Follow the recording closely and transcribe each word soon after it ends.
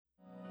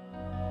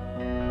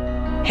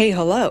Hey,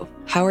 hello,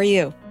 how are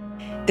you?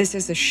 This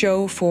is a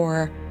show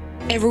for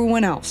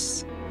everyone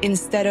else.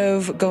 Instead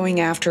of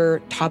going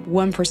after top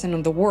 1%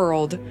 of the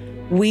world,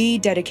 we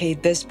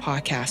dedicate this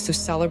podcast to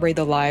celebrate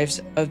the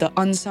lives of the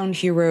unsung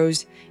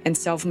heroes and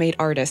self-made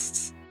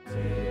artists.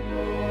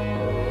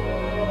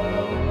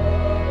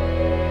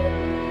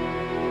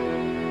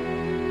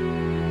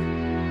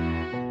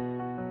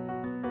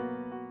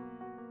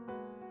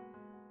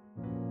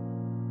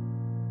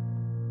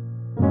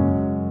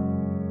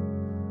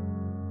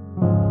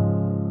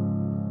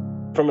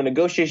 From a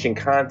negotiation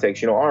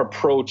context, our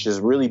approach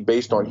is really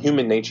based on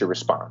human nature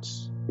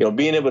response.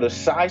 Being able to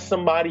size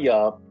somebody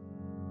up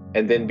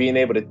and then being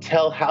able to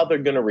tell how they're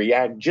going to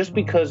react just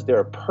because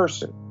they're a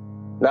person,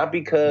 not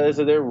because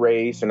of their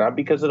race or not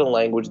because of the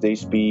language they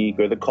speak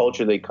or the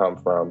culture they come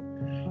from,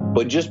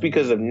 but just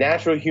because of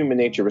natural human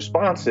nature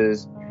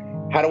responses.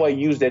 How do I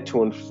use that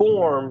to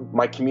inform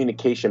my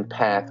communication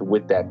path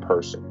with that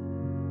person?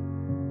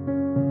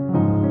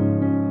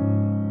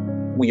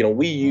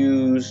 We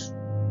use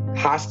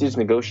hostage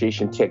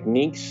negotiation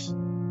techniques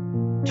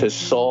to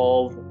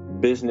solve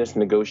business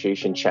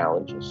negotiation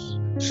challenges.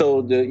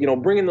 So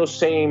bringing the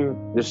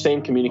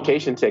same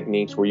communication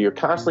techniques where you're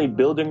constantly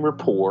building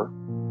rapport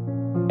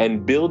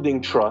and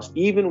building trust,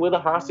 even with a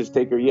hostage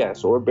taker,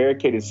 yes, or a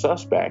barricaded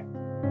suspect,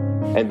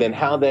 and then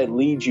how that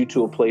leads you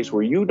to a place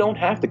where you don't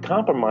have to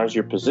compromise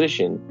your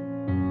position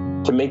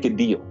to make a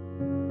deal.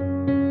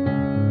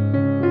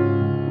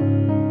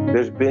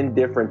 There's been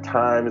different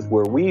times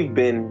where we've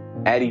been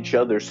at each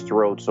other's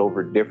throats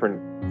over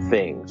different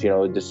things,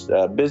 this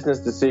business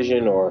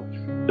decision or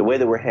the way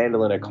that we're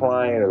handling a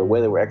client or the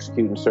way that we're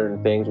executing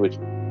certain things, which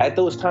at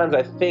those times,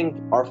 I think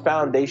our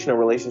foundational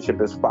relationship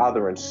as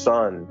father and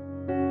son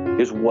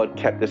is what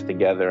kept us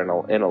together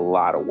in a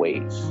lot of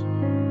ways.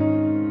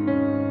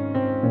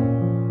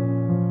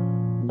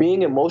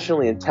 Being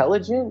emotionally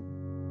intelligent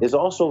is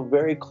also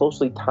very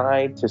closely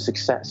tied to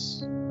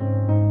success.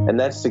 And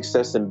that's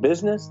success in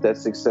business,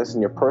 that's success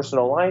in your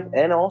personal life,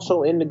 and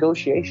also in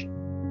negotiation.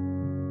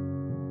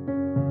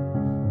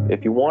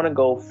 If you want to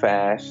go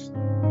fast,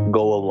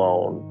 go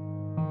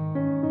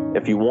alone.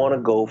 If you want to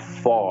go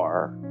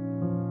far,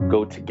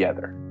 go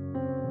together.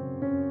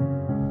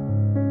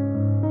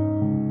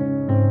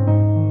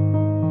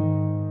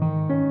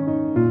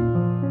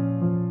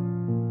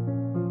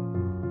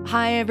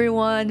 Hi,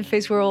 everyone,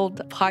 Face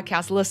World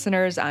podcast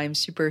listeners. I'm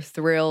super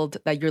thrilled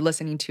that you're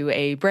listening to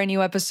a brand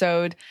new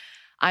episode.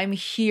 I'm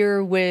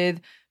here with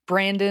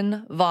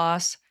Brandon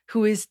Voss,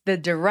 who is the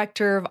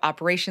Director of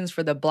Operations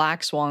for the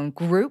Black Swan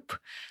Group.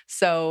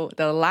 So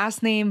the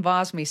last name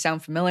Voss may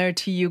sound familiar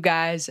to you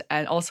guys,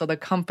 and also the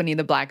company,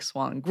 the Black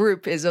Swan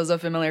Group, is also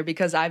familiar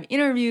because I've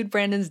interviewed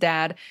Brandon's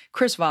dad,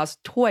 Chris Voss,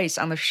 twice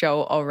on the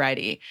show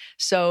already.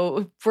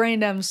 So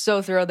Brandon, I'm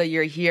so thrilled that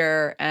you're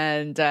here,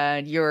 and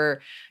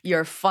you're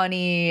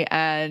funny,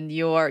 and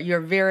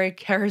you're very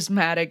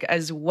charismatic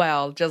as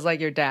well, just like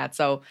your dad.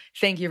 So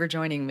thank you for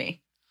joining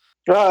me.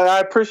 Well, I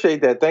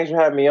appreciate that. Thanks for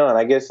having me on.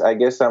 I guess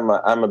I'm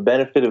a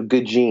benefit of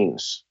good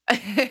genes.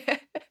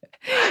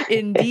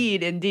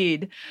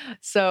 Indeed.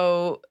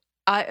 So,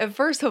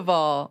 first of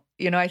all,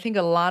 I think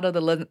a lot of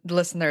the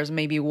listeners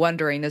may be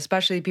wondering,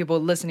 especially people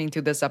listening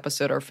to this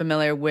episode are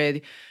familiar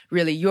with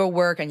really your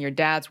work and your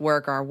dad's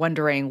work, are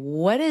wondering,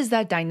 what is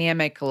that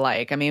dynamic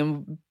like? I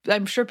mean,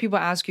 I'm sure people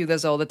ask you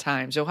this all the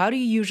time. So how do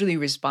you usually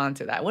respond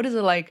to that? What is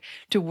it like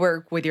to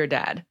work with your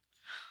dad?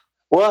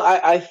 Well,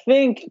 I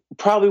think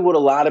probably what a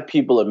lot of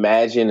people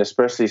imagine,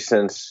 especially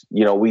since,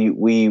 we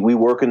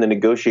work in the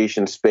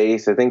negotiation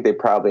space, I think they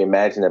probably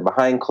imagine that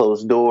behind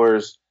closed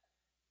doors,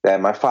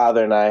 that my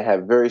father and I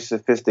have very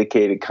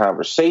sophisticated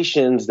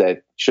conversations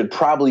that should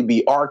probably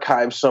be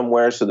archived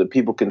somewhere so that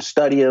people can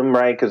study them,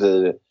 right? Because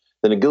of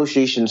the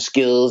negotiation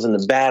skills and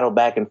the battle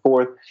back and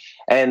forth.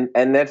 And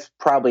that's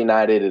probably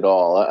not it at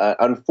all.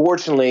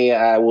 Unfortunately,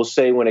 I will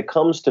say when it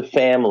comes to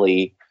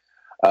family,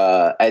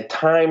 at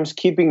times,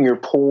 keeping your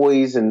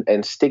poise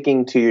and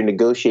sticking to your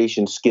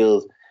negotiation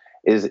skills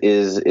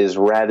is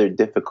rather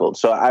difficult.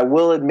 So I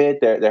will admit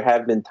there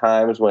have been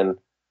times when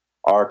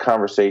our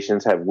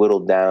conversations have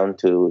whittled down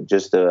to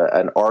just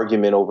an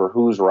argument over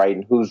who's right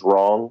and who's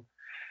wrong.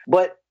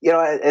 But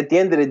at the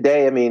end of the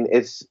day, I mean,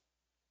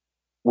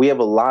 we have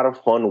a lot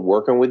of fun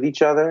working with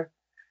each other.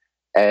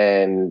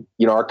 And,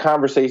 our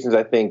conversations,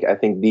 I think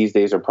these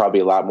days are probably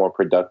a lot more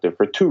productive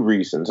for two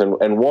reasons.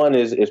 And one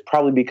is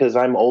probably because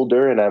I'm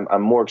older and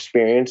I'm more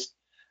experienced.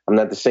 I'm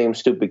not the same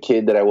stupid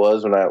kid that I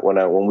was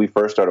when we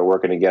first started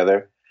working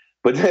together.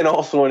 But then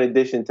also in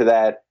addition to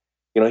that,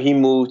 he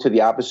moved to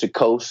the opposite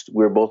coast.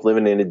 We were both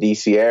living in the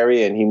DC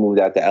area, and he moved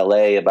out to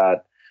LA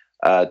about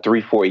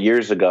 3-4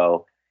 years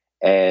ago.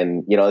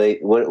 And,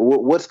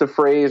 what's the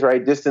phrase,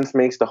 right? Distance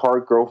makes the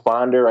heart grow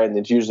fonder, right? And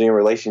it's usually in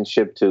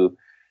relationship to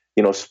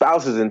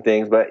spouses and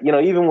things. But,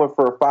 even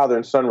for a father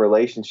and son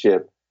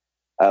relationship,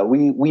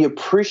 we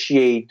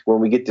appreciate when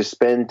we get to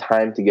spend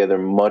time together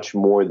much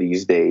more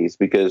these days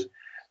because,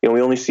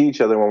 we only see each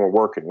other when we're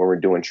working, when we're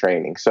doing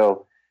training.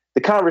 So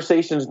the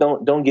conversations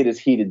don't get as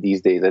heated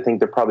these days. I think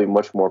they're probably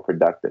much more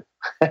productive.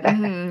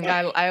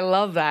 I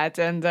love that.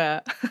 And,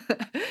 a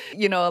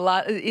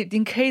lot,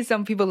 in case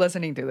some people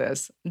listening to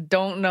this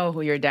don't know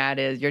who your dad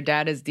is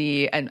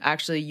and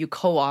actually you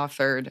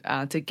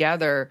co-authored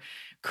together,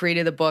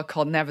 created a book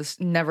called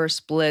Never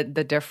Split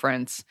the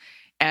Difference.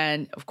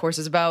 And of course,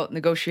 it's about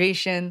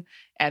negotiation,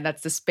 and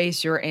that's the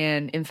space you're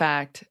in. In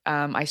fact,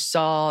 I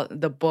saw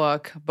the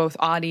book, both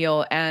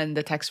audio and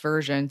the text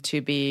version,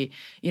 to be,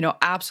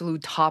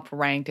 absolute top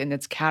ranked in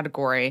its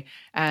category.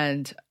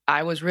 And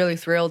I was really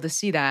thrilled to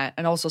see that.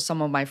 And also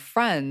some of my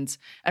friends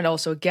and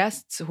also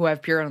guests who have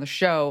appeared on the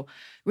show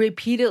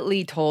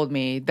repeatedly told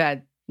me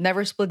that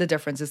Never Split the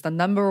Difference is the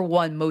number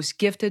one most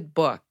gifted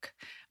book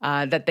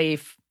that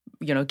they've,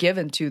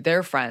 given to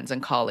their friends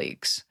and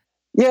colleagues.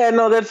 Yeah,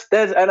 no, that's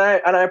and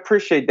I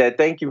appreciate that.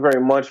 Thank you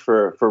very much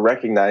for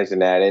recognizing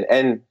that.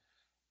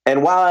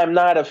 And while I'm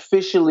not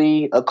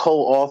officially a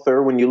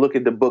co-author, when you look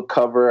at the book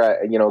cover,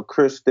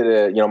 Chris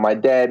did my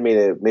dad made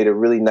a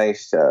really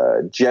nice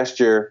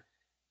gesture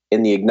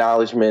in the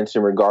acknowledgments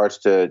in regards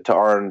to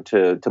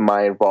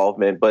my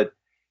involvement. But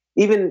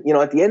even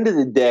at the end of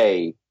the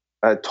day,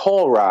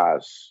 Tall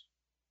Raz,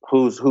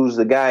 who's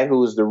the guy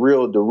who's the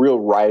real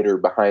writer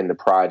behind the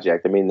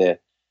project. I mean,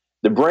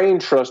 the brain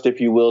trust, if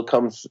you will,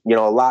 comes, a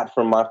lot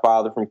from my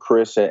father, from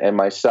Chris and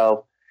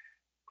myself.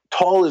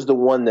 Tall is the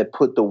one that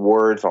put the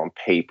words on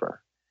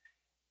paper.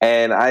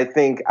 And I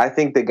think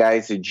the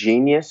guy's a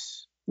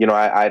genius.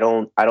 I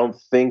don't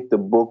think the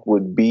book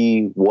would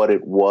be what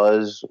it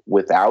was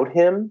without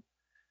him.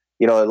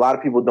 A lot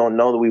of people don't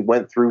know that we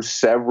went through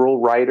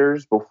several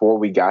writers before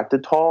we got to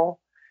Tall.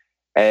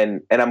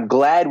 And I'm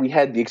glad we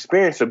had the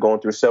experience of going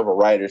through several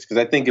writers, because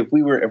I think if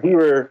we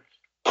were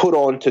put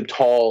on to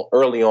Tall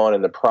early on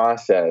in the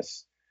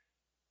process,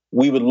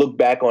 we would look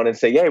back on it and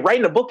say, yeah,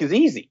 writing a book is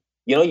easy.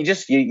 You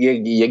just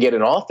you get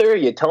an author,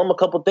 you tell them a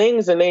couple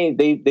things, and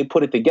they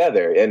put it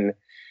together. And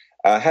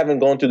having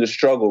gone through the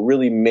struggle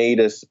really made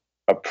us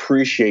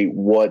appreciate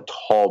what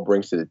Tall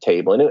brings to the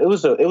table. And it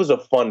was a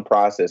fun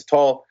process.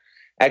 Tall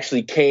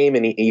actually came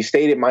and he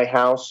stayed at my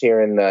house here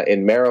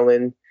in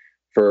Maryland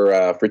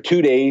for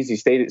 2 days. He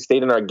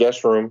stayed in our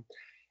guest room.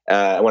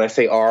 When I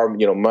say our,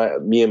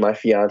 me and my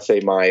fiance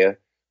Maya.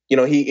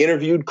 He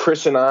interviewed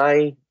Chris and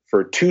I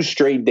for 2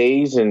 straight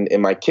days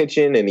in my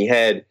kitchen, and he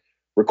had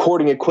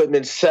recording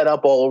equipment set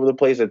up all over the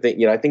place. I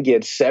think he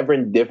had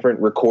 7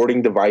 different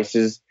recording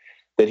devices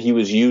that he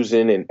was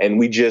using. And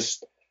we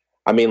just,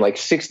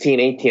 16,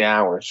 18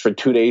 hours for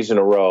 2 days in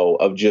a row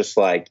of just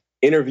like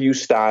interview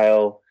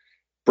style,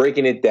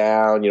 breaking it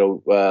down,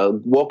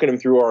 walking him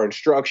through our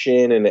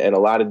instruction and a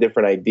lot of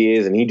different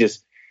ideas. And he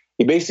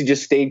basically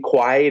just stayed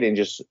quiet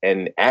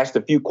and asked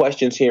a few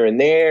questions here and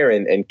there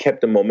and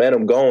kept the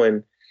momentum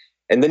going.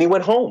 And then he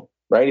went home,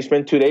 right? He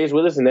spent 2 days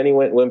with us, and then he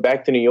went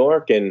back to New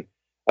York. And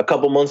a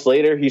couple months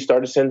later, he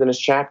started sending us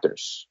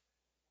chapters.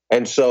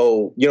 And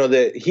so,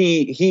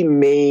 he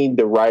made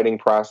the writing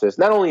process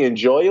not only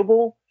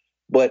enjoyable,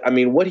 but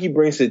what he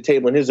brings to the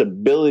table and his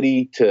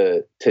ability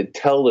to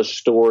tell a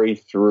story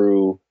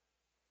through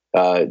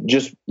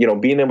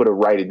being able to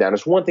write it down.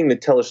 It's one thing to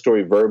tell a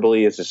story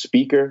verbally as a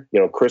speaker.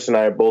 Chris and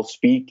I both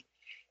speak.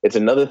 It's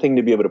another thing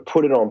to be able to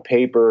put it on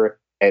paper,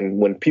 and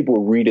when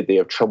people read it, they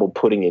have trouble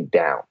putting it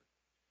down.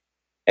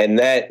 And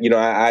that,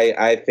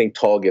 I think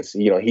Tall gets,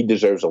 he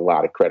deserves a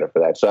lot of credit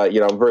for that. So,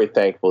 I'm very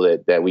thankful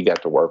that we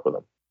got to work with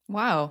him.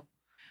 Wow.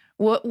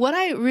 What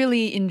I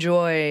really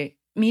enjoy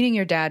meeting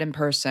your dad in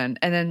person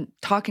and then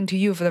talking to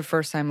you for the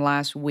first time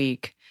last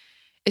week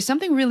is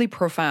something really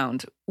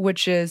profound,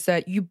 which is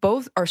that you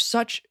both are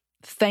such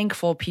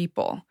thankful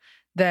people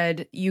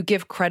that you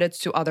give credits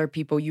to other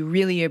people. You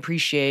really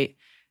appreciate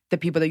the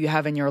people that you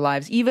have in your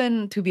lives,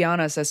 even, to be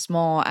honest, as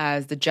small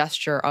as the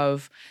gesture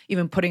of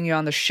even putting you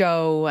on the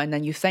show and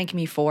then you thank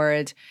me for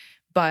it.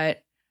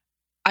 But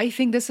I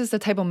think this is the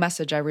type of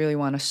message I really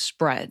want to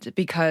spread,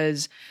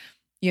 because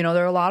there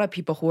are a lot of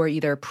people who are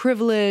either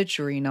privileged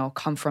or,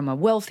 come from a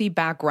wealthy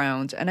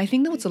background. And I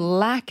think that what's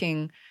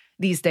lacking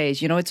these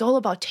days, it's all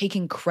about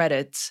taking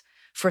credits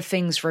for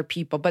things for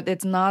people, but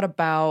it's not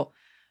about,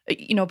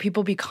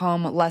 people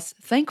become less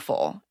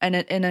thankful and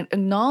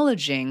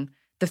acknowledging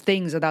the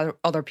things that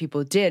other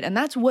people did. And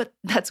that's what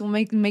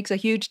makes a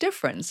huge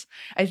difference.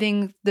 I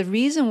think the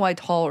reason why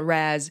Tall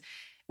Raz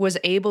was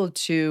able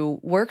to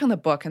work on the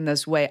book in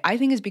this way, I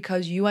think is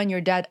because you and your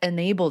dad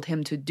enabled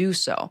him to do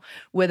so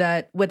with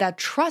that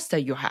trust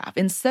that you have,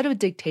 instead of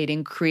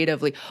dictating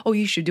creatively, oh,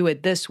 you should do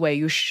it this way,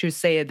 you should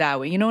say it that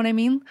way. You know what I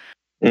mean?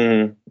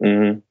 Mm-hmm.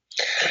 Mm-hmm.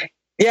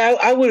 Yeah,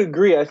 I would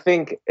agree. I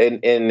think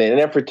in an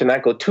effort to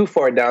not go too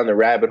far down the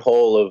rabbit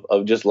hole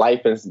of just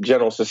life and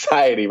general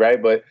society,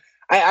 right? But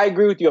I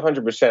agree with you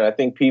 100%. I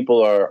think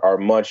people are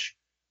much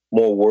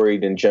more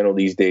worried in general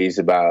these days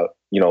about,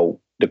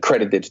 the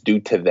credit that's due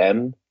to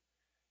them.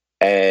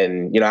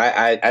 And,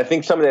 I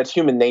think some of that's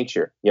human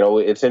nature.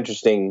 It's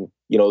interesting,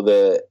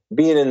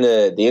 being in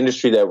the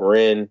industry that we're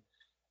in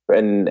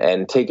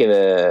and taking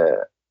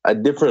a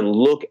different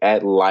look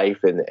at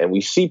life. And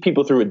we see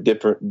people through a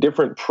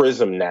different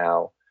prism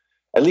now.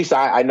 At least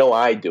I know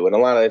I do. And a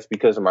lot of that's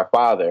because of my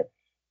father.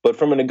 But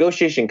from a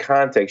negotiation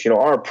context,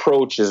 our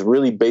approach is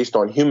really based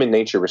on human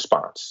nature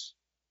response.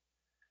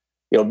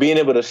 Being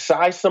able to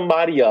size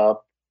somebody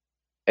up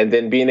and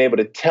then being able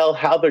to tell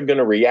how they're going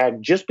to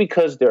react just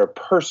because they're a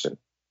person,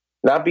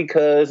 not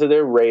because of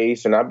their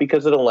race or not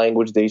because of the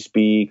language they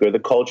speak or the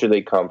culture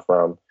they come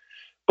from,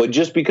 but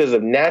just because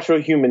of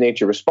natural human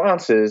nature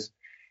responses.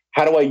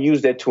 How do I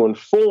use that to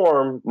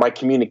inform my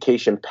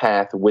communication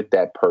path with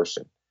that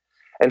person?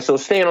 And so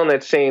staying on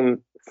that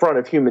same front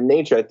of human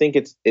nature, I think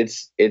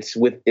it's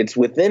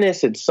within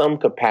us in some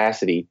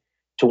capacity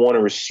to want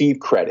to receive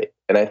credit.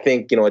 And I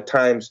think, at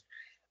times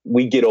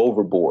we get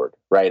overboard,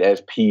 right,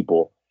 as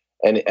people.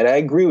 And I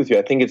agree with you.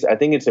 I think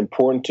it's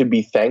important to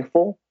be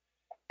thankful.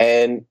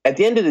 And at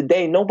the end of the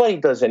day, nobody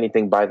does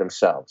anything by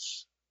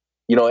themselves.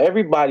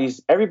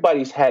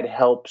 Everybody's had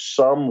help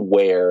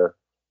somewhere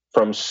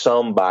from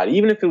somebody,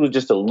 even if it was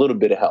just a little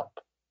bit of help.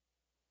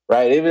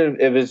 Right. Even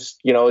if it's,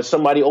 it's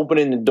somebody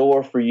opening the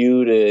door for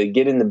you to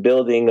get in the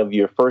building of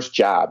your first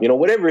job,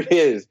 whatever it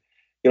is,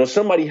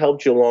 somebody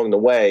helped you along the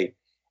way.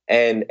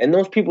 And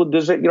those people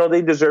deserve,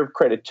 they deserve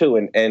credit too.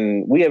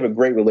 And we have a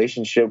great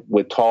relationship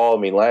with Tall. I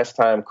mean, last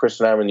time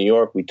Chris and I were in New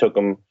York, we took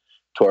him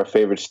to our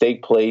favorite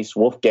steak place,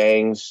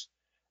 Wolfgang's,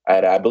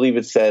 at, I believe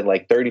it said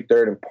like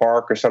 33rd and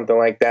Park or something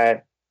like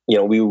that.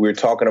 We were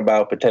talking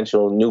about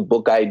potential new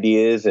book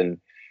ideas. And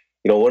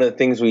one of the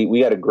things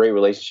we had a great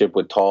relationship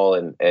with Tall,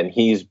 and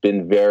he's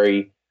been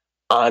very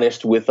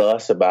honest with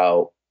us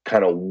about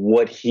kind of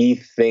what he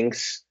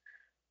thinks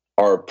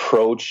our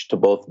approach to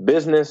both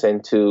business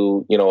and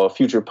to, a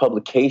future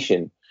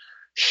publication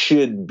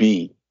should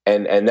be.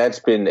 And that's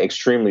been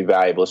extremely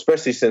valuable,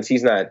 especially since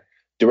he's not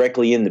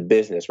directly in the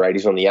business, right?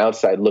 He's on the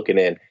outside looking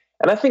in.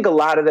 And I think a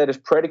lot of that is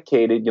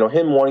predicated,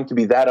 him wanting to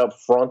be that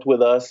upfront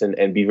with us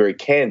and be very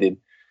candid.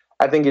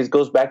 I think it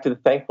goes back to the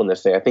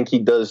thankfulness thing. I think he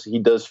does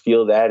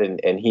feel that,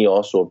 and he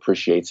also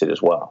appreciates it as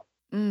well.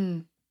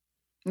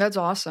 That's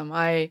awesome.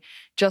 I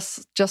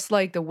just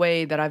like the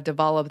way that I've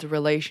developed a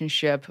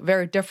relationship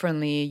very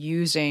differently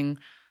using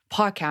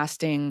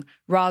podcasting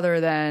rather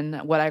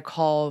than what I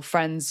call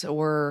friends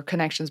or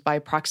connections by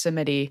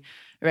proximity,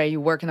 right?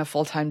 You work in a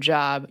full-time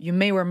job. You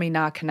may or may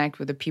not connect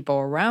with the people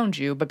around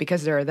you, but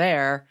because they're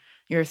there,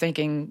 you're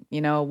thinking,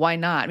 why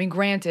not? I mean,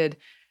 granted,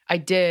 I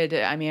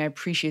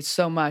appreciate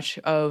so much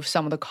of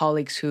some of the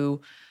colleagues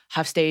who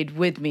have stayed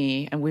with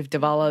me and we've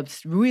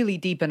developed really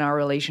deep in our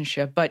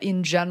relationship. But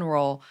in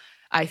general,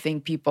 I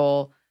think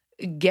people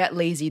get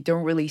lazy,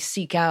 don't really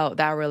seek out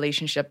that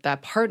relationship,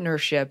 that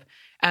partnership.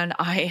 And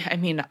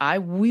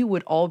we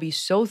would all be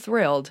so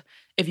thrilled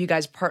if you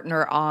guys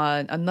partner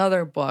on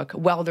another book.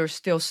 Well, there's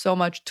still so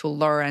much to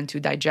learn and to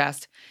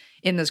digest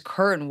in this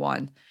current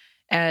one.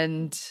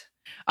 And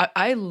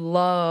I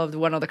loved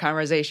one of the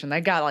conversations.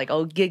 I got like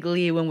all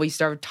giggly when we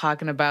started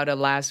talking about it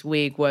last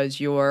week was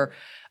your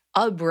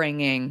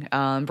upbringing,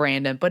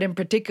 Brandon, but in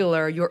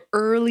particular, your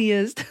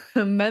earliest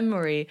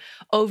memory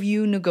of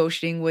you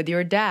negotiating with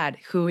your dad,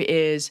 who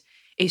is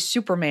a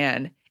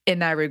Superman in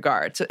that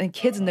regard. So, and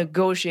kids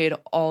negotiate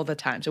all the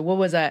time. So what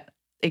was that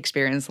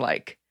experience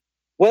like?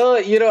 Well,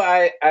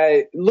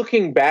 I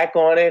looking back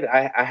on it,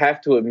 I have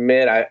to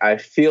admit, I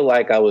feel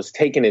like I was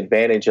taken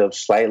advantage of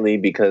slightly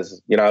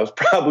because, I was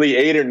probably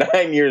 8 or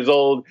 9 years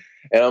old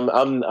and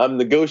I'm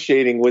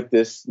negotiating with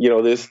this,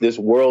 this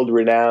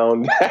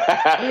world-renowned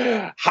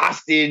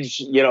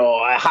hostage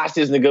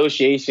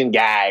negotiation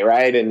guy,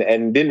 right?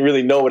 And didn't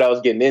really know what I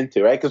was getting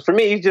into, right? Because for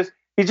me,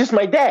 he's just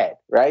my dad,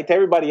 right? To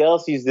everybody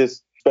else, he's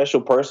this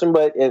special person,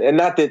 but and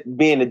not that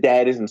being a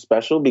dad isn't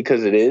special,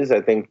 because it is.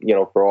 I think,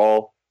 for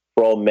all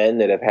men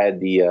that have had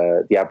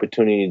the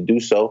opportunity to do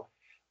so.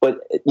 But,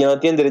 at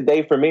the end of the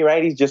day, for me,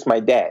 right, he's just my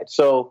dad.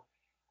 So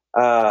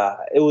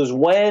it was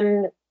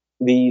when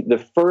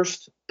the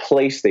first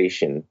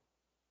PlayStation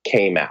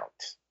came out.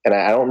 And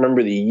I don't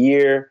remember the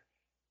year,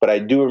 but I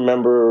do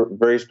remember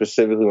very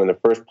specifically when the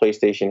first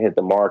PlayStation hit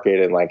the market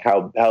and like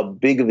how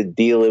big of a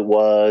deal it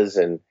was.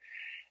 And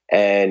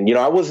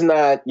I was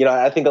not,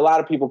 I think a lot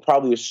of people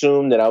probably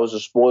assumed that I was a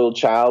spoiled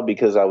child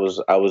because I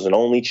was an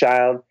only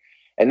child.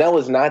 And that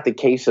was not the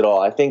case at all.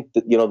 I think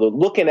that,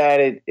 looking at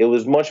it, it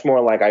was much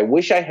more like I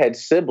wish I had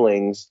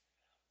siblings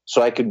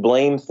so I could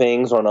blame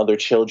things on other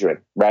children,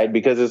 right?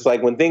 Because it's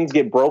like when things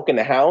get broke in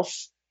the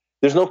house,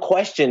 there's no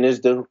question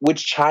as to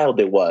which child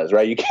it was,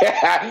 right? You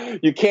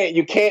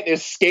can't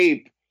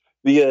escape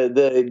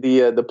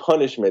the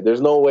punishment.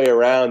 There's no way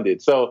around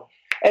it. So,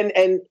 and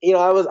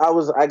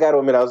I got to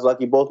admit, I was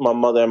lucky. Both my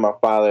mother and my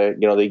father,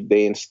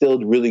 they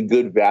instilled really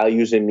good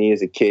values in me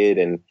as a kid,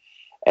 and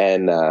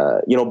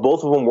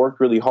both of them worked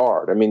really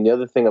hard. I mean, the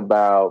other thing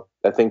about,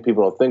 I think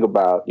people don't think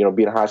about,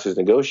 being a hostage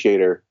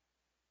negotiator,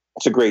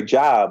 it's a great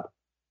job.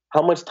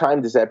 How much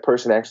time does that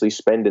person actually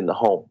spend in the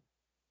home?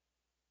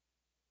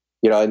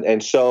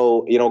 And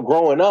so,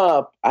 growing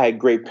up, I had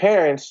great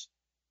parents.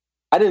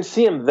 I didn't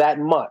see them that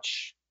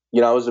much.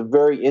 I was a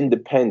very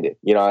independent,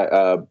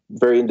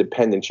 very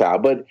independent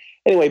child. But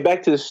anyway,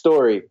 back to the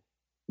story.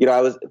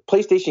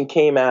 PlayStation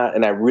came out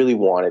and I really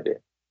wanted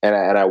it.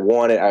 and I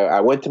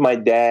went to my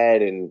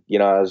dad, and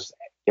I was,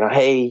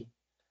 hey,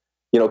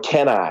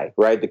 can I,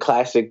 right? The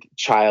classic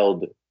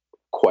child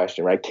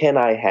question, right? Can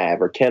I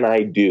have, or can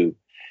I do?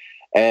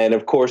 And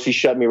of course, he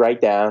shut me right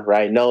down,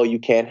 right? No, you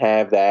can't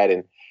have that.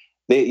 And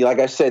they, like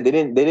I said, they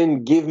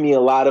didn't give me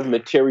a lot of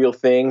material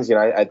things.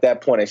 At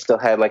that point, I still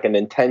had like a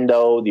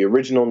Nintendo, the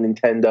original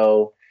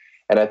Nintendo,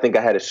 and I think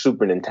I had a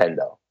Super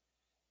Nintendo.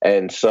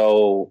 And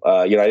so,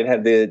 I didn't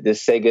have the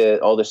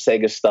Sega, all the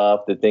Sega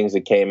stuff, the things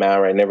that came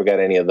out. Right? I never got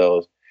any of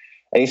those.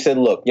 And he said,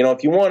 "Look,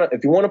 if you want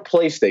a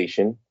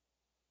PlayStation,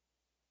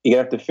 you're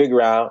gonna have to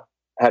figure out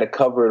how to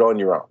cover it on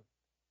your own,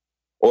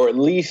 or at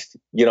least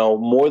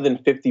more than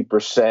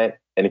 50%.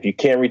 And if you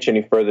can't reach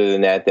any further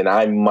than that, then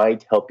I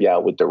might help you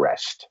out with the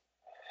rest."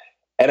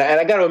 And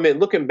I got to admit,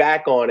 looking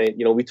back on it,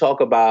 we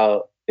talk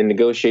about in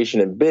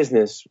negotiation and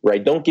business,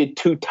 right? Don't get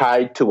too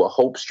tied to a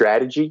hope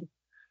strategy,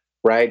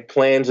 right?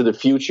 Plans of the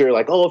future,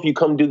 like, oh, if you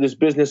come do this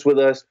business with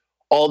us,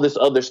 all this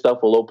other stuff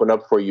will open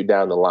up for you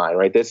down the line,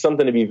 right? That's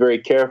something to be very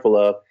careful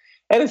of.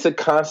 And it's a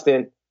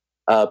constant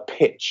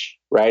pitch,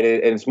 right?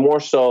 And it's more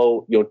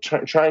so,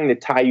 trying to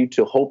tie you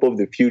to hope of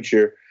the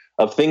future,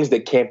 of things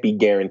that can't be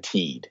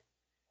guaranteed,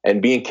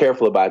 and being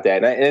careful about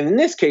that. And in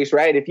this case,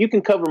 right, if you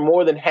can cover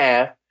more than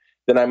half,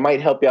 then I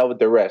might help you out with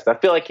the rest. I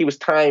feel like he was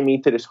tying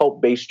me to this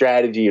hope-based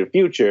strategy of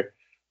future.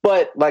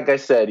 But like I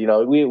said,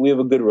 we have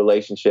a good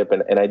relationship,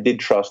 and I did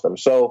trust him.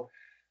 So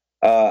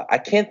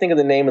I can't think of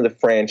the name of the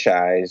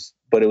franchise,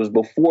 but it was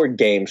before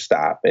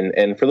GameStop.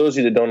 And for those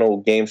of you that don't know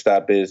what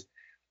GameStop is,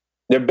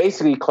 they're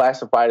basically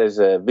classified as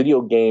a video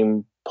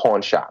game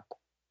pawn shop.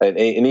 And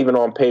even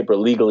on paper,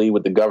 legally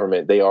with the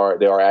government, they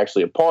are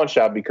actually a pawn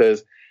shop,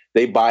 because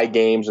they buy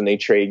games and they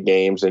trade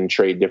games and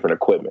trade different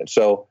equipment.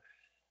 So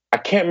I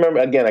can't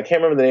remember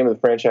the name of the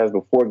franchise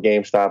before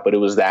GameStop, but it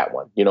was that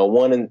one,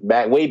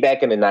 way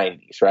back in the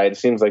 90s, right? It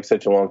seems like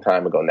such a long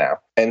time ago now.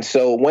 And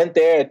so went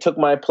there, I took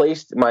my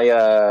Nintendos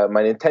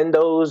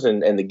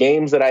and the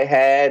games that I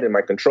had and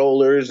my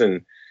controllers,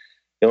 and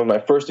it was my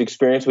first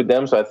experience with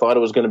them. So I thought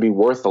it was going to be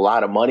worth a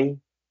lot of money.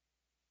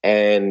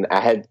 And I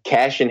had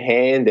cash in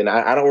hand, and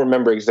I don't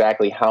remember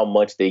exactly how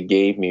much they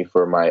gave me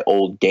for my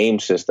old game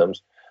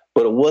systems,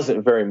 but it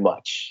wasn't very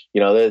much.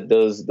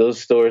 Those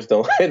stores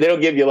they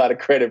don't give you a lot of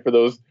credit for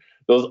those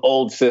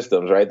old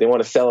systems, right? They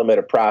want to sell them at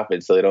a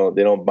profit, so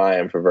they don't buy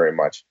them for very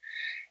much.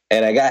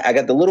 And I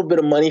got the little bit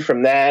of money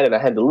from that, and I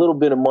had the little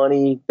bit of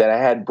money that I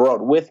had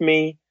brought with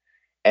me,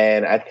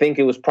 and I think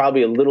it was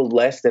probably a little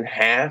less than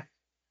half.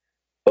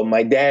 But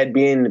my dad,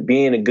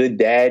 being a good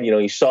dad,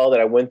 he saw that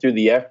I went through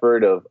the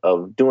effort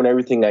of doing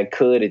everything I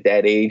could at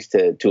that age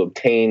to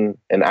obtain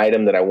an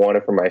item that I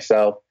wanted for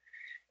myself.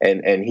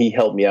 And he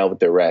helped me out with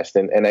the rest.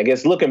 And I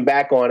guess looking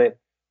back on it,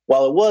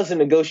 while it was a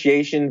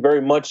negotiation,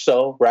 very much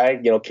so, right?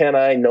 Can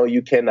I? No,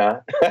 you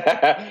cannot.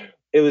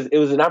 It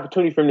was an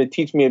opportunity for him to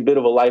teach me a bit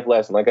of a life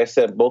lesson. Like I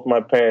said, both my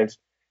parents,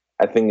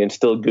 I think,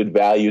 instilled good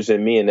values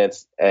in me. And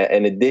that's,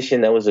 in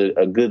addition, that was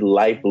a good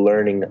life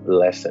learning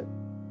lesson.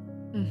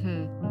 Mm-hmm.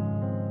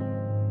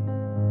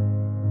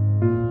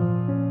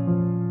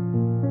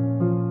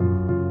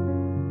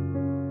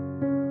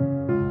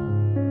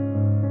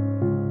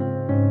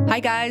 Hi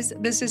guys,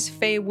 this is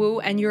Fei Wu,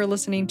 and you're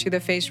listening to the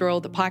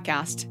Feisworld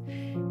podcast.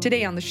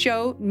 Today on the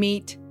show,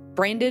 meet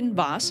Brandon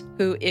Voss,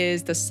 who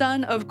is the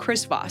son of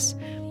Chris Voss,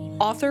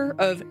 author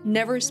of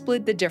Never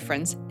Split the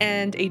Difference,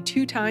 and a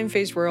 2-time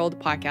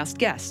Feisworld podcast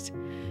guest.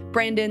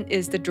 Brandon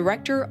is the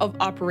director of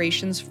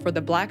operations for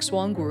the Black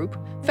Swan Group,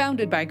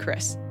 founded by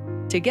Chris.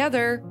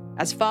 Together,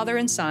 as father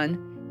and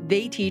son,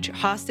 they teach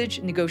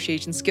hostage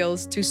negotiation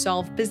skills to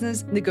solve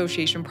business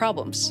negotiation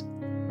problems.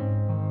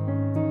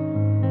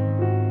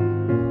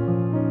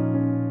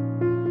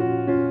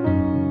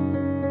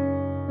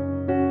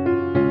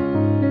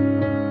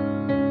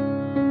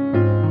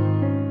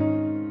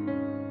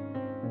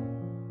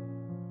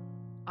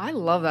 I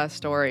love that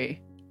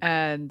story.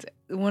 And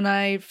when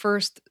I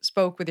first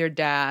spoke with your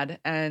dad,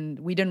 and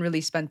we didn't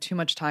really spend too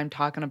much time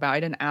talking about, I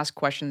didn't ask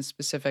questions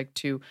specific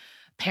to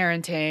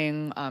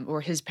parenting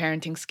or his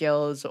parenting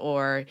skills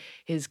or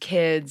his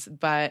kids,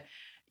 but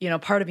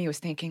part of me was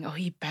thinking, oh,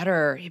 he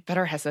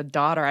better has a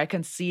daughter. I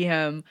can see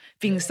him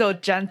being so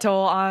gentle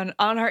on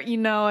her,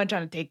 and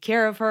trying to take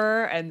care of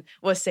her, and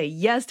will say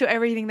yes to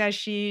everything that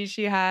she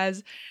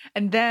has.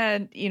 And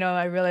then,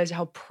 I realized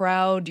how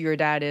proud your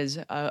dad is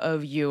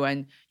of you,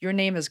 and your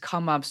name has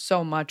come up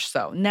so much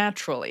so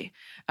naturally.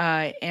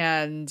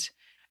 And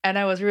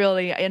I was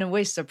really, in a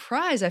way,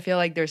 surprised. I feel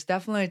like there's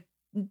definitely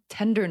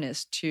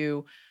tenderness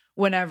to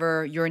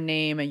whenever your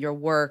name and your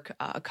work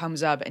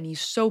comes up, and he's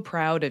so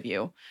proud of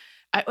you.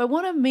 I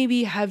want to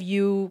maybe have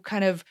you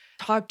kind of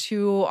talk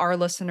to our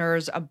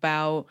listeners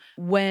about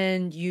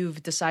when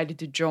you've decided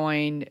to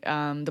join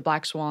the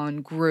Black Swan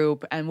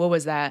Group, and what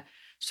was that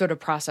sort of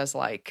process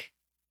like?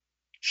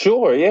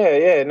 Sure.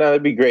 Yeah. No,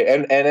 that'd be great.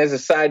 And as a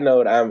side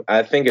note,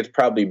 I think it's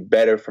probably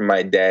better for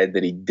my dad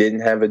that he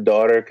didn't have a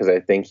daughter, because I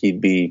think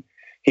he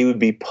would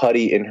be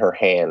putty in her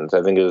hands.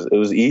 I think it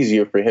was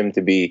easier for him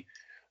to be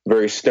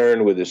very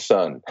stern with his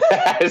son.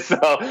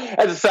 So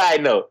as a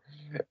side note.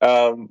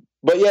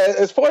 But yeah,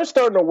 as far as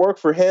starting to work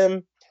for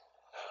him,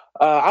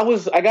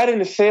 I got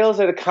into sales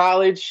at a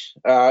college.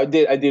 I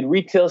did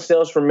retail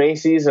sales for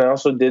Macy's, and I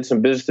also did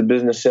some business to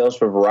business sales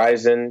for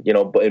Verizon.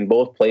 In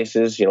both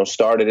places.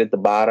 Started at the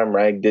bottom,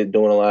 right?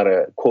 Doing a lot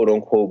of quote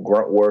unquote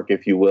grunt work,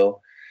 if you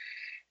will.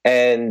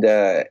 And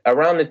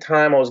around the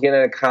time I was getting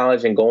out of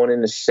college and going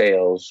into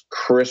sales,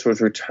 Chris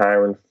was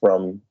retiring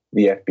from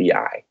the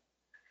FBI.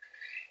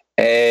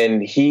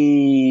 And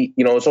he,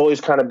 it's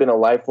always kind of been a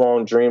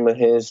lifelong dream of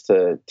his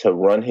to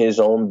run his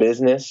own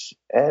business.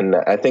 And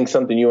I think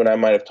something you and I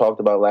might have talked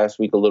about last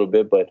week a little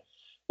bit, but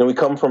we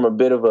come from a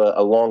bit of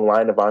a long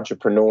line of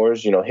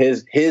entrepreneurs.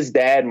 His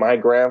dad, my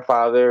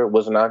grandfather,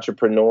 was an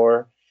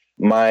entrepreneur.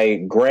 My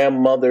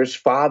grandmother's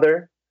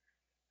father,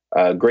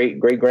 great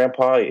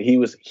grandpa,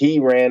 he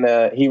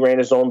ran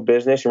his own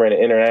business. He ran an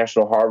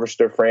International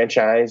Harvester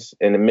franchise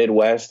in the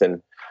Midwest,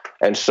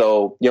 and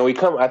so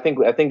I think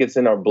it's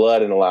in our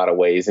blood in a lot of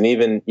ways. And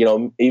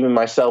even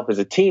myself as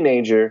a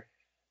teenager,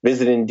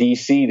 visiting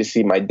DC to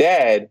see my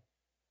dad,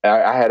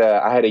 I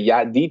had a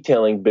yacht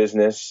detailing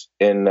business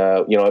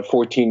at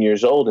 14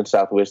 years old in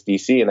Southwest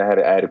DC, and I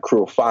had a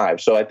crew of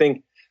 5. So I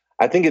think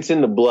it's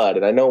in the blood.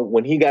 And I know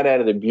when he got out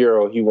of the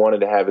bureau, he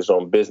wanted to have his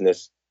own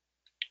business.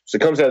 So he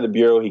comes out of the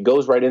bureau, he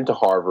goes right into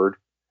Harvard,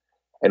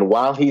 and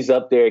while he's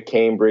up there at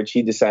Cambridge,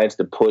 he decides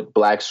to put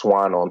Black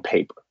Swan on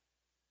paper.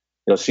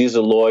 Sees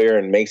a lawyer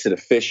and makes it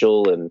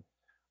official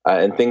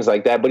and things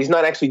like that. But he's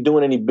not actually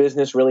doing any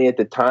business really at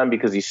the time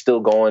because he's still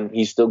going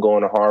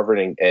to Harvard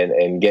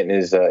and getting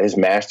his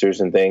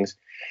master's and things.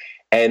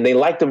 And they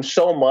liked him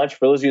so much.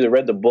 For those of you that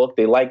read the book,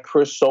 they liked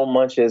Chris so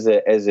much as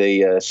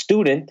a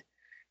student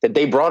that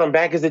they brought him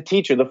back as a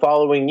teacher the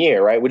following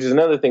year, right? Which is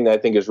another thing that I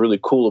think is really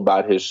cool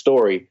about his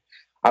story.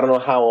 I don't know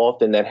how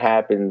often that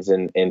happens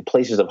in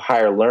places of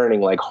higher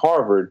learning like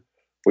Harvard,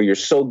 where you're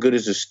so good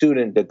as a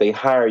student that they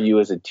hire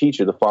you as a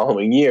teacher the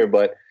following year.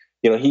 But,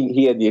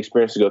 he had the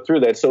experience to go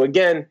through that. So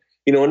again,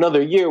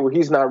 another year where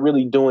he's not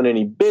really doing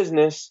any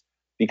business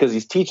because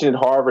he's teaching at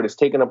Harvard. It's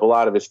taken up a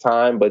lot of his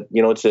time, but,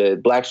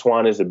 Black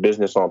Swan is a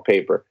business on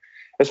paper.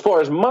 As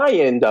far as my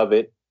end of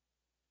it,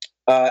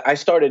 I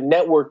started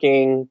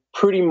networking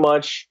pretty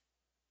much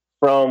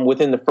from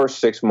within the first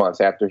 6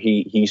 months after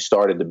he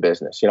started the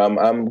business.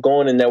 I'm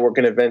going to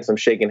networking events, I'm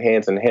shaking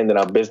hands and handing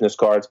out business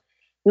cards.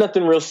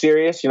 Nothing real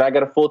serious. I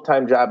got a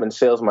full-time job in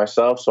sales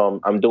myself, so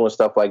I'm doing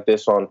stuff like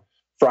this on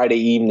Friday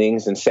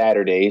evenings and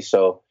Saturdays.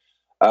 So,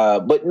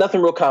 but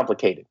nothing real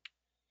complicated.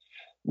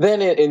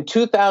 Then in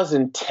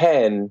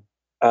 2010,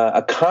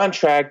 a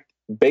contract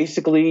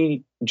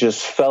basically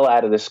just fell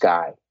out of the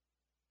sky.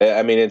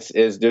 I mean,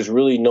 there's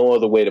really no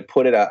other way to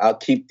put it. I'll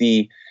keep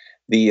the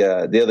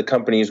other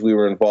companies we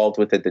were involved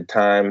with at the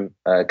time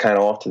kind of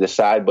off to the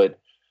side, but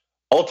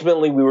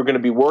ultimately we were going to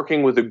be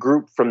working with a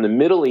group from the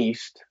Middle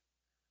East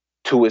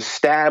to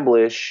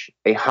establish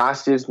a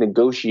hostage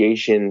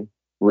negotiation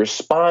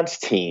response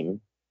team,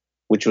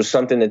 which was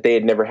something that they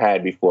had never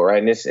had before.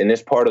 Right? In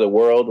this part of the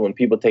world, when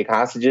people take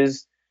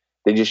hostages,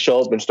 they just show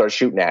up and start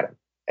shooting at them,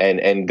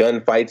 and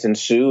gunfights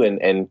ensue,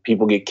 and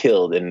people get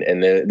killed,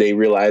 and they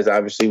realize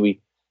obviously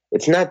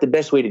it's not the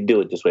best way to do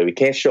it this way. We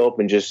can't show up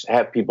and just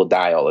have people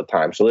die all the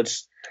time. So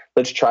let's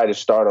try to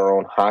start our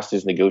own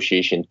hostage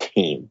negotiation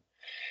team.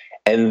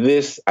 And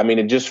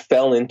it just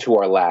fell into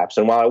our laps.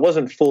 And while I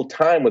wasn't full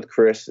time with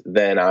Chris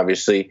then,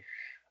 obviously,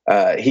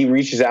 he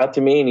reaches out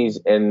to me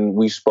and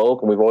we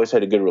spoke, and we've always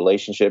had a good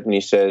relationship. And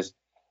he says,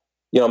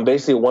 I'm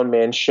basically a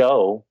one-man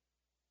show.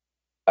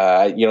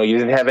 You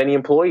didn't have any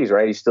employees,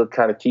 right? He's still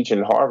kind of teaching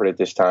at Harvard at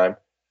this time.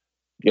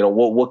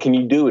 What can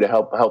you do to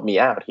help me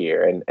out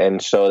here? And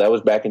so that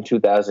was back in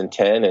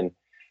 2010, and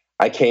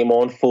I came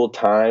on full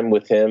time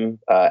with him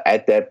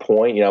at that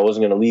point. I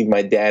wasn't going to leave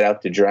my dad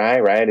out to dry,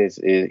 right?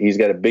 He's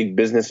got a big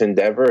business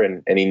endeavor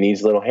and he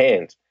needs little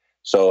hands.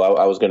 So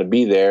I was going to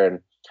be there. And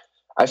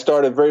I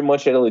started very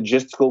much at a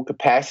logistical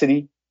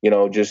capacity,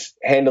 just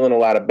handling a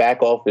lot of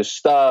back office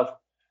stuff,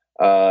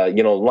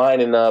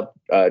 lining up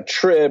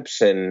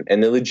trips and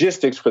the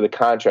logistics for the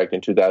contract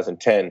in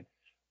 2010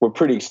 were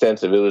pretty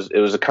extensive. It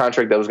was a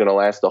contract that was going to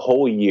last the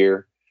whole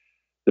year.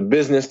 The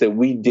business that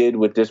we did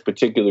with this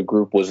particular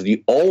group was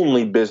the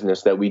only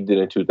business that we did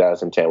in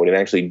 2010. We didn't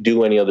actually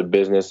do any other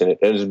business, and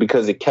it was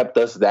because it kept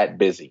us that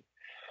busy.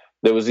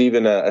 There was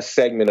even a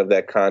segment of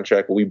that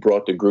contract where we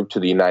brought the group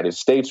to the United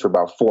States for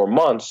about 4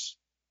 months,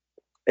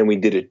 and we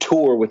did a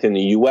tour within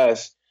the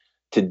U.S.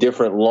 to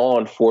different law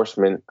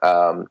enforcement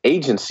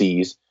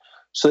agencies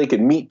so they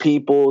could meet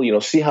people,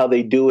 see how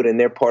they do it in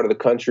their part of the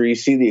country,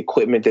 see the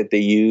equipment that they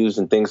use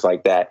and things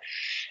like that.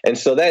 And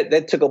so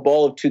that took up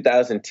all of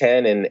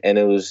 2010, and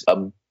it was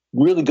a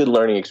really good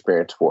learning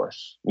experience for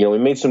us. We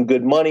made some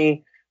good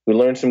money, we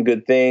learned some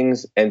good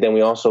things, and then we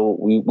also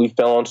we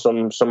fell on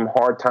some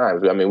hard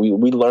times. I mean,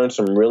 we learned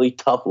some really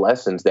tough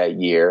lessons that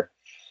year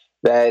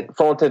that,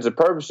 for all intents and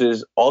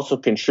purposes, also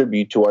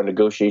contribute to our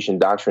negotiation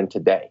doctrine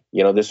today.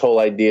 This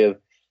whole idea of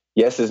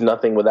yes is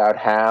nothing without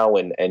how,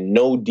 and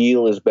no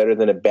deal is better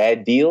than a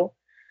bad deal.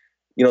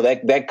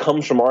 That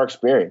comes from our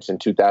experience in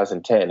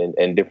 2010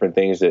 and different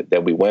things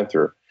that we went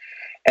through.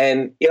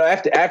 And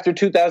after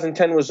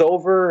 2010 was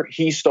over,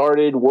 he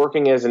started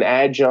working as an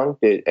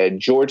adjunct at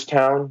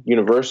Georgetown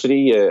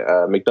University,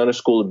 McDonough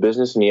School of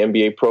Business in the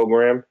MBA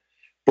program.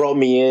 Brought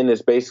me in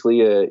as basically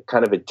a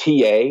kind of a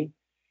TA,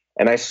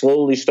 and I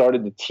slowly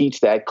started to teach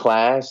that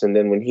class. And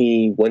then when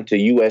he went to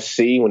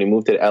USC, when he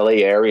moved to the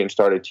LA area and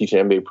started teaching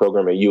an MBA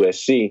program at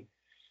USC,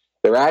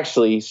 there were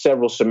actually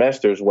several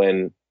semesters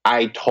when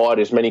I taught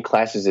as many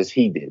classes as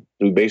he did.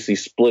 We basically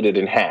split it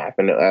in half.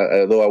 And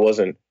although I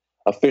wasn't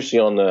officially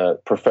on the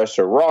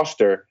professor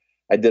roster,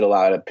 I did a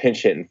lot of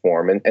pinch hitting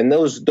for him. And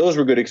those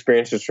were good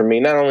experiences for me.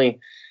 Not only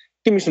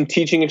give me some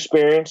teaching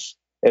experience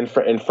in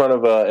front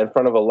of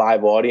a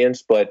live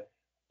audience, but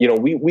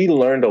we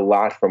learned a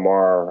lot from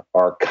our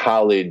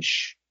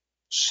college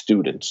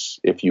students,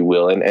 if you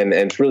will. And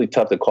it's really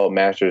tough to call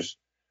master's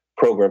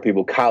program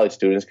people college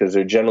students because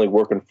they're generally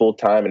working full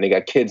time and they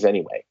got kids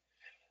anyway.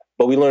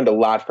 But we learned a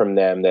lot from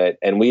them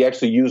and we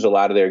actually use a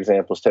lot of their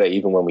examples today,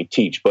 even when we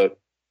teach. But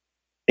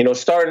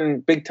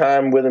starting big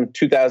time with him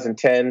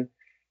 2010,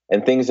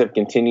 and things have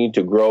continued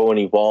to grow and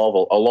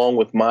evolve along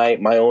with my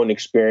own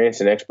experience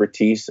and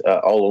expertise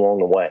all along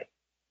the way.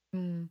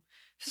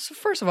 So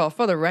first of all,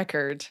 for the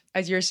record,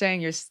 as you're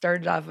saying, you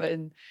started off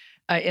in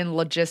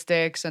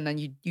logistics, and then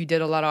you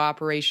did a lot of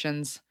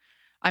operations.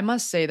 I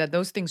must say that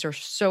those things are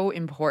so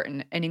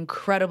important and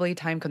incredibly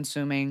time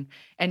consuming,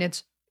 and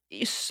it's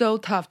so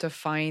tough to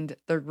find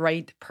the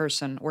right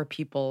person or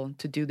people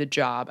to do the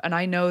job. And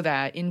I know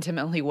that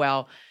intimately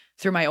well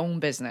through my own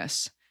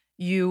business.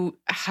 You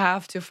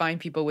have to find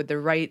people with the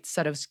right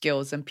set of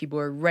skills and people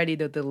who are ready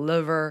to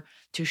deliver,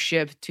 to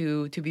ship,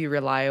 to be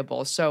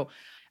reliable. So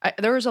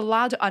there was a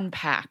lot to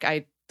unpack.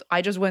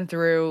 I just went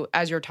through,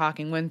 as you're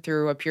talking, went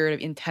through a period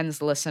of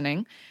intense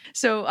listening.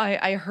 So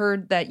I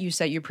heard that you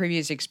said your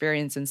previous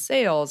experience in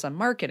sales and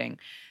marketing.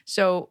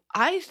 So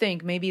I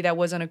think maybe that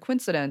wasn't a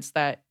coincidence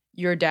that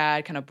your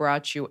dad kind of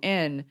brought you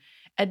in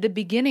at the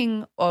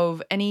beginning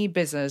of any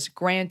business.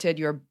 Granted,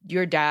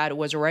 your dad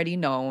was already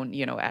known,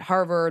 at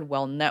Harvard,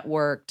 well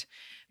networked,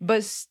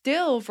 but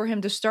still for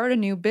him to start a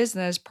new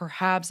business,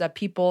 perhaps that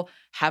people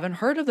haven't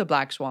heard of the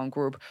Black Swan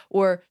Group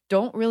or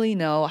don't really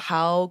know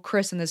how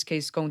Chris, in this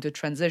case, is going to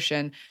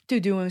transition to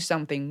doing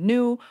something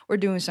new or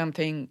doing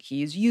something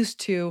he's used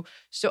to.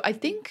 So I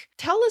think,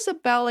 tell us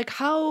about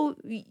how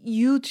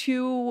you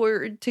two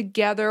were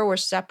together or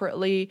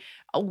separately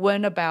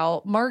went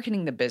about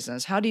marketing the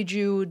business. How did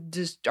you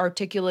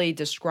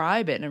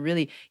describe it and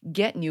really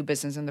get new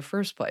business in the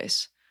first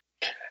place?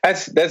 I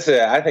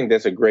think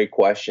that's a great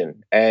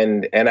question,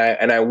 and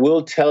I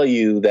will tell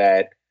you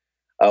that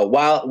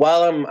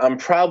while I'm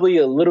probably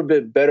a little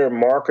bit better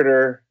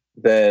marketer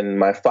than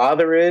my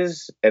father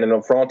is, and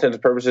for all intents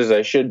and purposes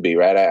I should be,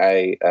 right.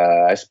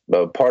 I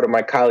part of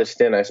my college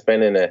stint I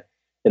spent in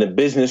a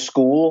business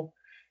school,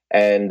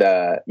 and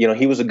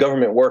he was a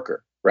government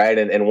worker, right.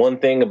 And one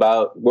thing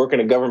about working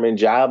a government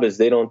job is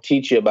they don't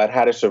teach you about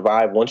how to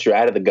survive once you're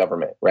out of the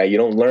government, right. You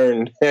don't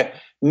learn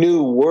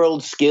new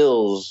world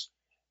skills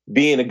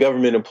being a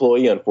government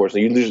employee,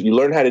 unfortunately. You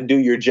learn how to do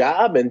your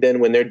job, and then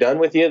when they're done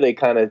with you, they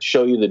kind of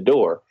show you the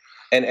door.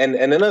 And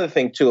another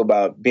thing, too,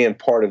 about being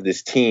part of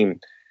this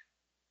team,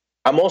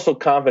 I'm also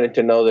confident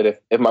to know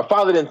that if my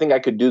father didn't think I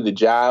could do the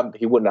job,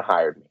 he wouldn't have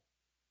hired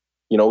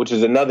me, which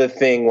is another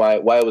thing why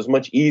it was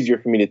much easier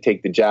for me to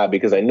take the job,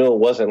 because I knew it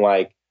wasn't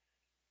like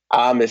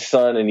I'm his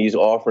son and he's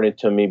offering it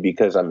to me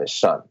because I'm his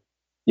son.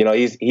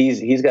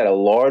 He's got a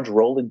large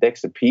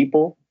Rolodex of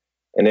people.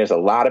 And there's a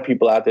lot of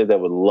people out there that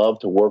would love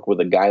to work with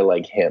a guy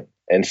like him.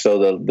 And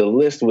so the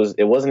list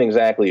wasn't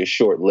exactly a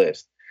short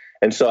list.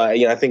 And so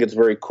I think it's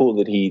very cool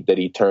that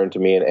he turned to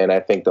me. And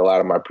I think a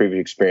lot of my previous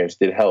experience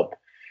did help.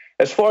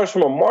 As far as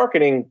from a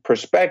marketing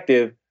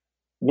perspective,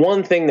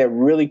 one thing that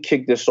really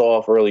kicked this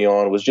off early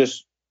on was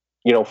just,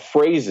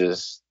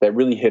 phrases that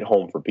really hit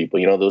home for people,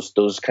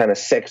 those kind of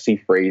sexy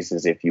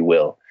phrases, if you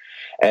will.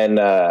 And,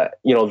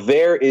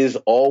 there is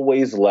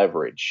always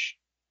leverage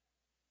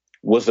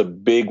was a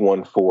big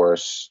one for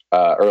us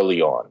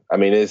early on. I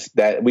mean, it's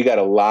that we got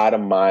a lot of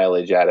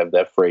mileage out of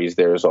that phrase,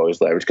 there is always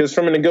leverage. Because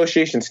from a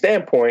negotiation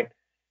standpoint,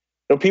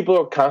 people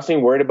are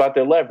constantly worried about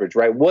their leverage,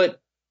 right?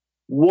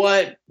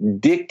 What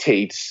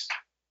dictates,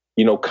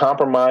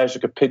 compromise or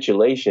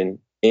capitulation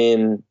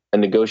in a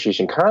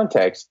negotiation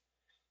context?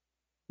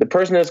 The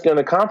person that's going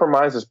to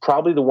compromise is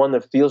probably the one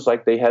that feels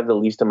like they have the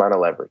least amount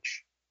of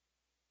leverage.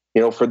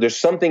 There's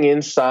something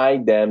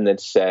inside them that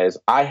says,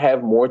 I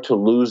have more to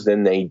lose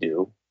than they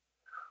do.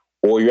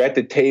 Or you're at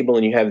the table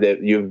and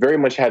you very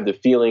much have the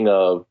feeling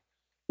of,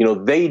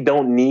 they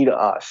don't need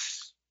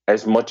us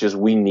as much as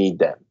we need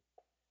them.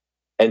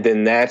 And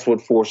then that's what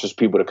forces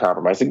people to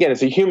compromise. Again,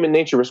 it's a human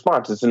nature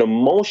response.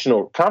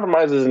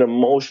 Compromise is an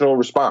emotional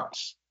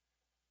response.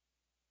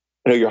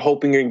 You're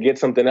hoping you're going to get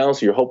something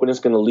else. You're hoping it's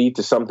going to lead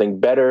to something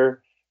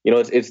better.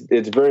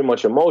 It's very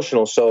much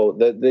emotional. So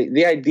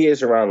the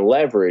ideas around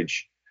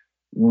leverage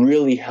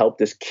really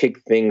helped us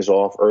kick things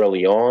off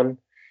early on.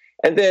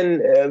 And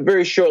then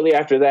very shortly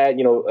after that,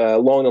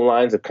 along the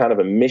lines of kind of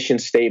a mission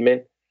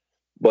statement,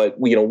 but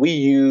we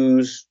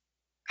use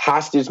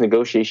hostage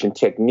negotiation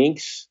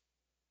techniques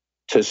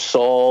to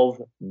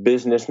solve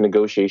business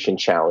negotiation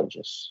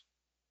challenges.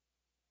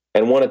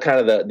 And one of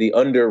kind of the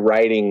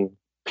underwriting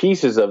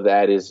pieces of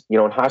that is,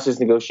 in hostage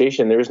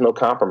negotiation, there is no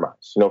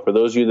compromise. For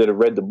those of you that have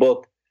read the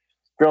book,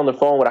 if you're on the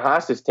phone with a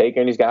hostage taker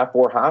and he's got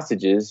 4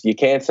 hostages, you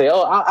can't say,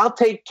 oh, I'll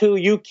take 2,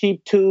 you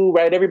keep 2,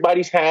 right?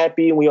 Everybody's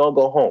happy and we all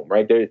go home,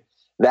 right?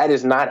 That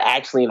is not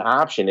actually an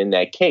option in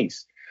that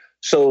case.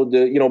 So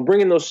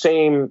bringing the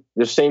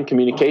same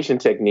communication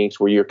techniques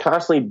where you're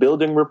constantly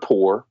building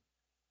rapport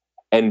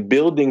and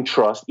building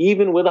trust,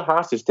 even with a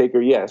hostage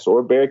taker, yes, or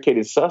a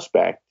barricaded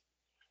suspect,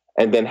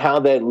 and then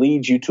how that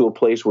leads you to a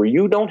place where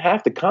you don't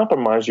have to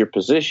compromise your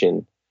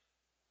position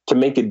to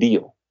make a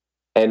deal.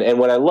 And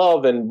what I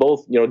love, and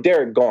both,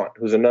 Derek Gaunt,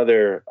 who's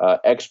another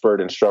expert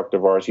instructor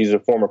of ours, he's a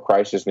former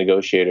crisis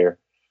negotiator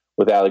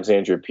with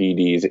Alexandria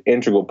PD, he's an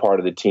integral part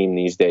of the team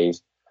these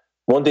days.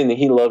 One thing that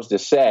he loves to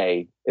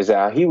say is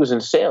that he was in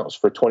sales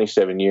for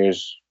 27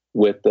 years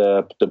with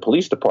the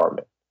police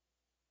department.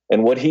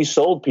 And what he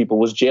sold people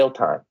was jail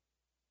time.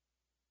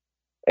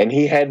 And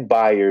he had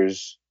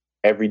buyers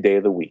every day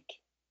of the week.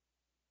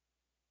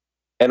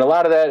 And a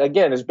lot of that,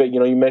 again, is big.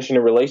 You mentioned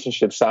the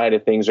relationship side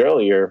of things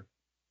earlier.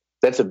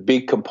 That's a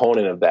big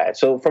component of that.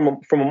 So from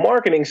a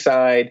marketing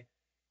side,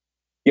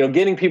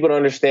 getting people to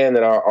understand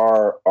that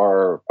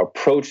our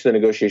approach to the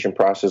negotiation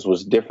process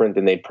was different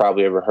than they'd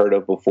probably ever heard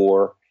of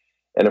before.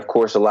 And of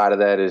course, a lot of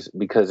that is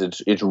because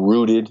it's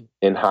rooted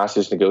in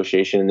hostage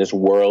negotiation, in this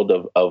world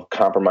of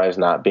compromise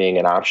not being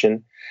an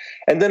option.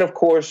 And then, of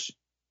course,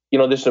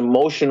 this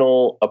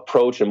emotional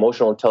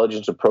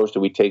intelligence approach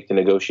that we take to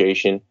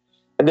negotiation,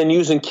 and then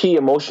using key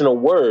emotional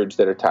words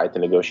that are tied to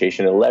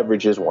negotiation, and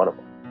leverage is one of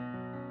them.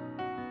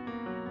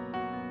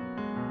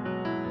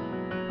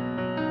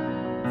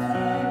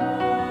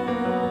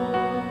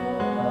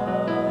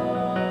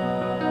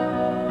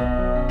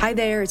 Hi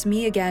there, it's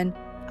me again.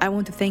 I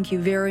want to thank you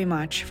very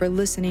much for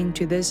listening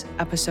to this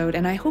episode,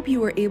 and I hope you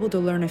were able to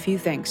learn a few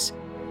things.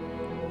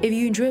 If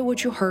you enjoyed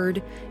what you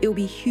heard, it would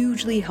be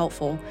hugely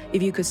helpful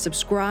if you could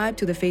subscribe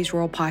to the Face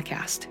World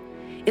podcast.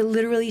 It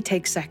literally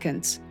takes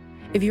seconds.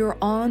 If you're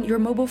on your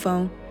mobile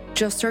phone,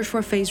 just search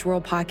for Face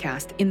World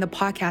Podcast in the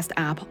podcast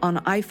app on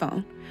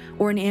iPhone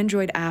or an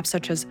Android app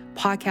such as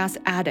Podcast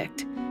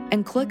Addict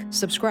and click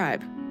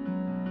subscribe.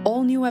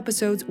 All new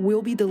episodes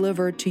will be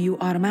delivered to you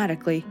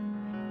automatically.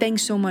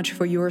 Thanks so much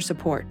for your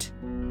support.